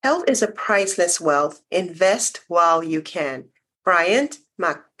Health is a priceless wealth. Invest while you can. Bryant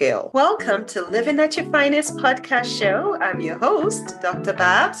McGill. Welcome to Living at Your Finest podcast show. I'm your host, Dr.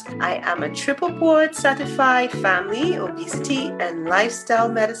 Babs. I am a triple board certified family, obesity, and lifestyle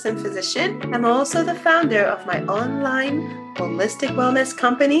medicine physician. I'm also the founder of my online holistic wellness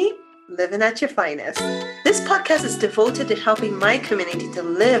company, Living at Your Finest. This podcast is devoted to helping my community to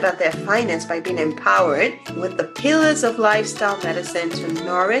live at their finest by being empowered with the pillars of lifestyle medicine to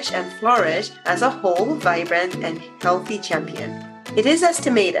nourish and flourish as a whole, vibrant, and healthy champion. It is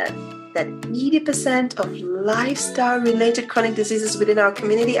estimated that 80% of lifestyle-related chronic diseases within our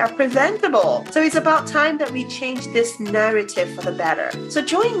community are preventable. So it's about time that we change this narrative for the better. So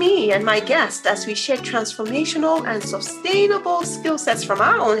join me and my guests as we share transformational and sustainable skill sets from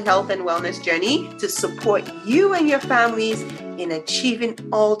our own health and wellness journey to support you and your families in achieving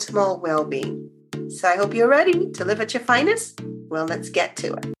optimal well-being. So I hope you're ready to live at your finest. Well, let's get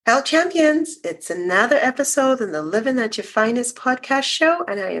to it. Health Champions, it's another episode in the Living at Your Finest podcast show,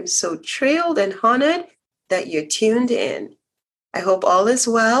 and I am so thrilled and honored that you're tuned in. I hope all is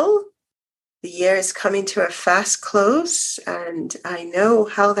well. The year is coming to a fast close, and I know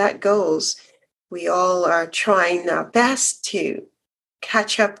how that goes. We all are trying our best to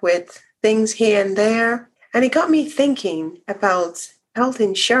catch up with things here and there, and it got me thinking about health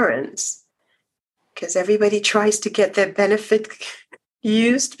insurance. Because everybody tries to get their benefit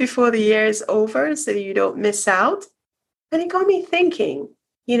used before the year is over so you don't miss out. And it got me thinking,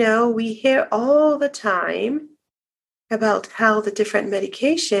 we hear all the time about how the different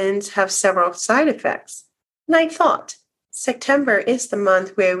medications have several side effects. And I thought, September is the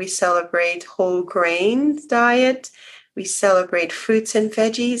month where we celebrate whole grains diet. We celebrate fruits and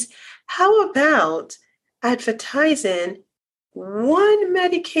veggies. How about advertising one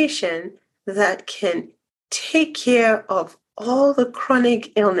medication that can take care of all the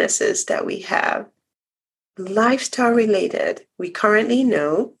chronic illnesses that we have, lifestyle related? We currently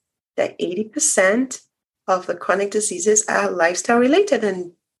know that 80% of the chronic diseases are lifestyle related,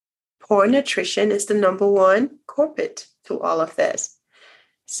 and poor nutrition is the number one culprit to all of this.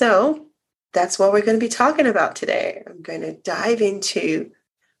 So that's what we're going to be talking about today. I'm going to dive into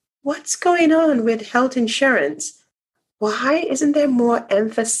what's going on with health insurance. Why isn't there more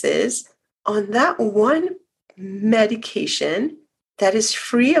emphasis on that one medication that is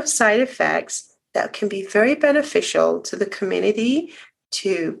free of side effects that can be very beneficial to the community,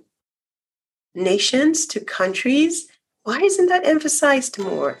 to nations, to countries? Why isn't that emphasized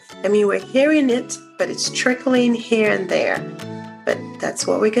more? I mean, we're hearing it, but it's trickling here and there. But that's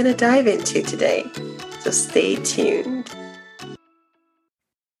what we're going to dive into today. So stay tuned.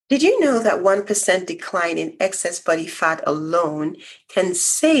 Did you know that 1% decline in excess body fat alone can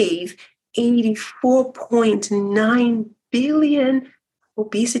save 84.9 billion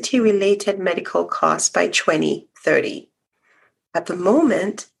obesity-related medical costs by 2030? At the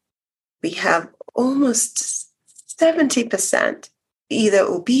moment, we have almost 70% either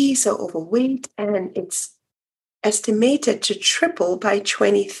obese or overweight, and it's estimated to triple by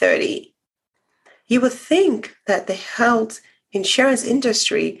 2030. You would think that the health insurance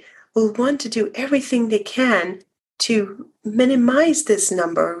industry will want to do everything they can to minimize this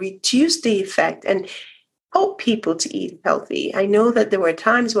number, reduce the effect, and help people to eat healthy. I know that there were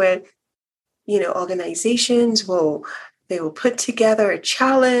times where, organizations will put together a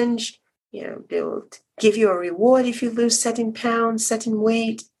challenge. They will give you a reward if you lose certain pounds, certain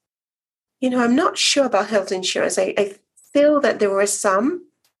weight. I'm not sure about health insurance. I feel that there were some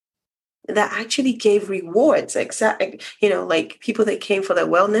that actually gave rewards, like people that came for their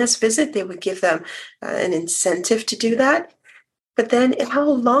wellness visit, they would give them an incentive to do that. But then how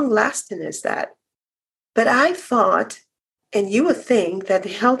long lasting is that? But I thought, and you would think, that the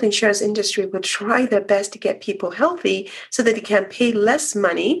health insurance industry would try their best to get people healthy so that they can pay less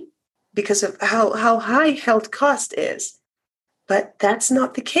money because of how high health cost is. But that's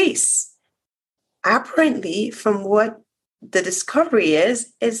not the case. Apparently, from what the discovery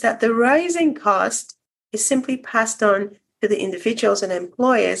is that the rising cost is simply passed on to the individuals and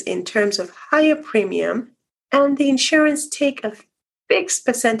employers in terms of higher premium, and the insurance take a fixed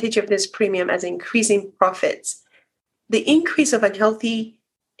percentage of this premium as increasing profits. The increase of unhealthy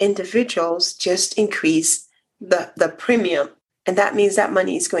individuals just increase the premium, and that means that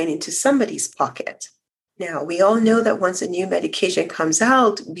money is going into somebody's pocket. Now, we all know that once a new medication comes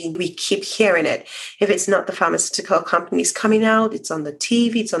out, we keep hearing it. If it's not the pharmaceutical companies coming out, it's on the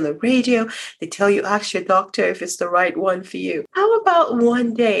TV, it's on the radio. They tell you, ask your doctor if it's the right one for you. How about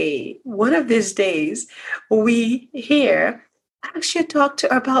one of these days, we hear ask your doctor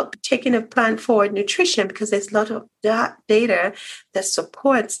about taking a plan for nutrition, because there's a lot of data that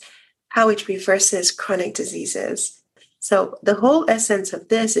supports how it reverses chronic diseases. So the whole essence of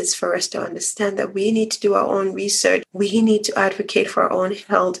this is for us to understand that we need to do our own research. We need to advocate for our own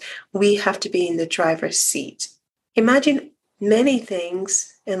health. We have to be in the driver's seat. Imagine many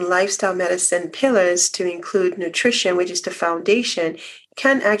things in lifestyle medicine pillars, to include nutrition, which is the foundation,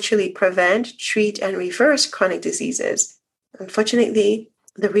 can actually prevent, treat, and reverse chronic diseases. Unfortunately,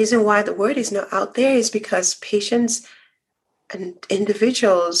 the reason why the word is not out there is because patients and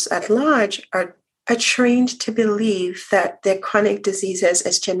individuals at large are trained to believe that their chronic diseases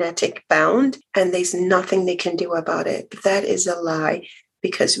is genetic bound and there's nothing they can do about it. That is a lie,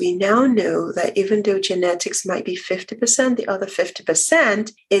 because we now know that even though genetics might be 50%, the other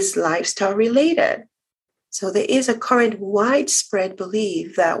 50% is lifestyle related. So there is a current widespread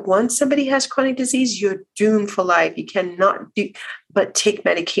belief that once somebody has chronic disease, you're doomed for life. You cannot do but take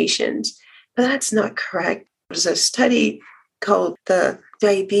medications. But that's not correct. There's a study called the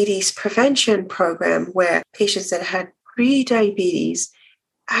Diabetes Prevention Program, where patients that had pre-diabetes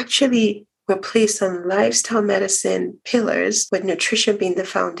actually were placed on lifestyle medicine pillars, with nutrition being the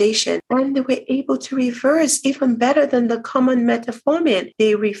foundation, and they were able to reverse even better than the common metformin.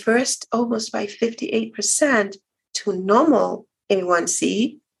 They reversed almost by 58% to normal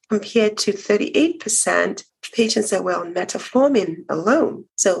A1C, compared to 38% patients that were on metformin alone.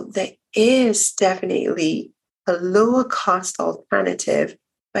 So there is definitely a lower cost alternative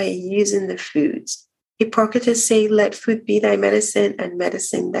by using the foods. Hippocrates say, let food be thy medicine and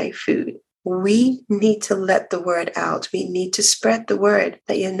medicine thy food. We need to let the word out. We need to spread the word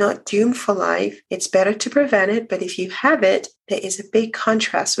that you're not doomed for life. It's better to prevent it, but if you have it, there is a big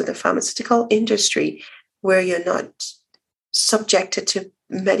contrast with the pharmaceutical industry, where you're not subjected to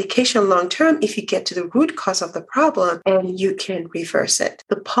medication long-term if you get to the root cause of the problem and you can reverse it.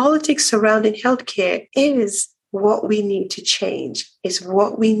 The politics surrounding healthcare is what we need to change, is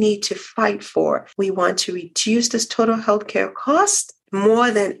what we need to fight for. We want to reduce this total healthcare cost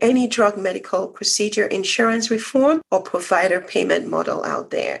more than any drug, medical procedure, insurance reform, or provider payment model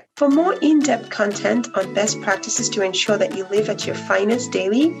out there. For more in-depth content on best practices to ensure that you live at your finest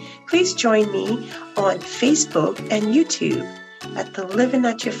daily, please join me on Facebook and YouTube at the Living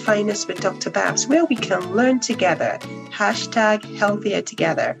at Your Finest with Dr. Babs, where we can learn together. #healthier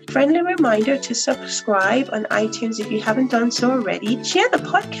together. Friendly reminder to subscribe on iTunes if you haven't done so already. Share the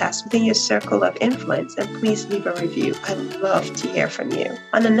podcast within your circle of influence, and please leave a review. I'd love to hear from you.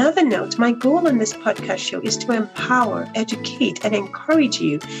 On another note, my goal on this podcast show is to empower, educate, and encourage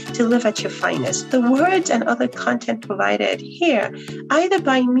you to live at your finest. The words and other content provided here, either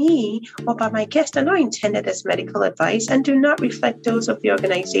by me or by my guest, are not intended as medical advice and do not reflect those of the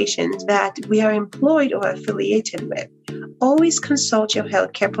organizations that we are employed or affiliated with. Always consult your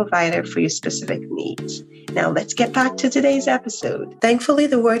healthcare provider for your specific needs. Now let's get back to today's episode. Thankfully,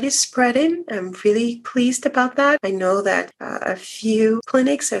 the word is spreading. I'm really pleased about that. I know that a few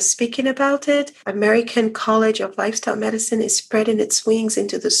clinics are speaking about it. American College of Lifestyle Medicine is spreading its wings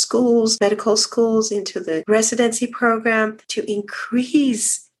into the schools, medical schools, into the residency program to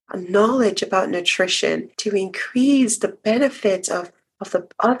increase knowledge about nutrition, to increase the benefits of the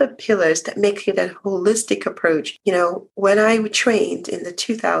other pillars that make it a holistic approach. You know, when I trained in the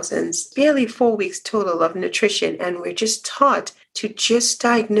 2000s, barely 4 weeks total of nutrition, and we're just taught to just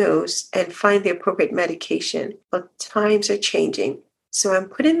diagnose and find the appropriate medication. But times are changing. So I'm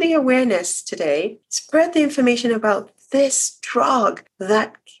putting the awareness today, spread the information about this drug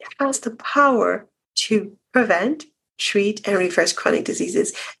that has the power to prevent, treat, and reverse chronic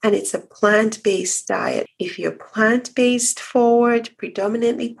diseases. And it's a plant-based diet. If you're plant-based forward,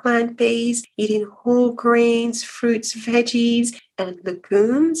 predominantly plant-based, eating whole grains, fruits, veggies, and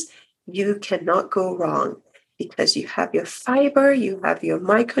legumes, you cannot go wrong, because you have your fiber, you have your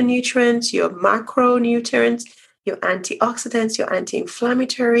micronutrients, your macronutrients, your antioxidants, your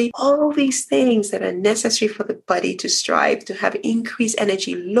anti-inflammatory, all these things that are necessary for the body to strive, to have increased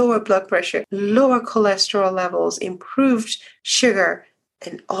energy, lower blood pressure, lower cholesterol levels, improved sugar,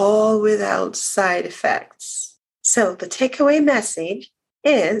 and all without side effects. So the takeaway message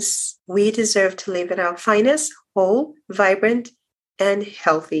is we deserve to live at our finest, whole, vibrant, and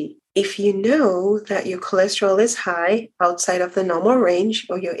healthy. If you know that your cholesterol is high outside of the normal range,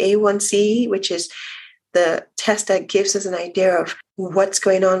 or your A1C, which is the test that gives us an idea of what's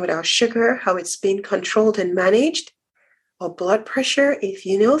going on with our sugar, how it's being controlled and managed, or blood pressure, if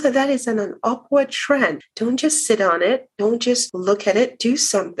you know that that is an upward trend, don't just sit on it. Don't just look at it. Do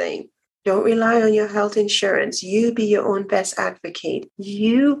something. Don't rely on your health insurance. You be your own best advocate.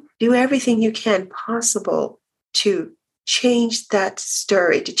 You do everything you can possible to change that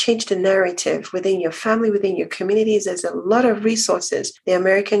story, to change the narrative within your family, within your communities. There's a lot of resources. The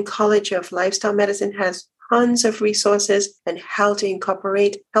American College of Lifestyle Medicine has tons of resources on how to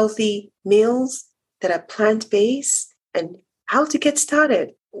incorporate healthy meals that are plant-based and how to get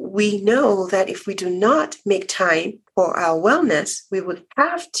started. We know that if we do not make time for our wellness, we would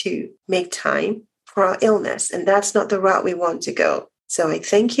have to make time for our illness. And that's not the route we want to go. So I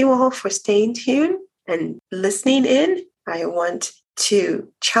thank you all for staying tuned and listening in. I want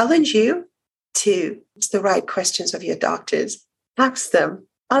to challenge you to ask the right questions of your doctors. Ask them,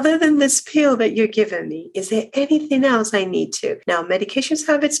 other than this pill that you're giving me, is there anything else I need to? Now, medications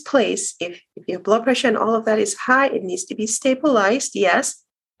have its place. If your blood pressure and all of that is high, it needs to be stabilized, yes.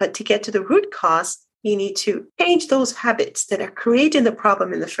 But to get to the root cause, you need to change those habits that are creating the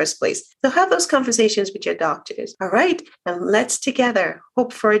problem in the first place. So have those conversations with your doctors, all right? And let's together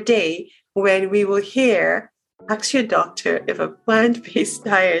hope for a day when we will ask your doctor if a plant-based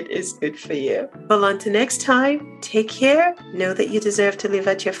diet is good for you. Well, until next time, take care. Know that you deserve to live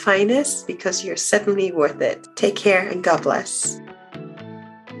at your finest because you're certainly worth it. Take care and God bless.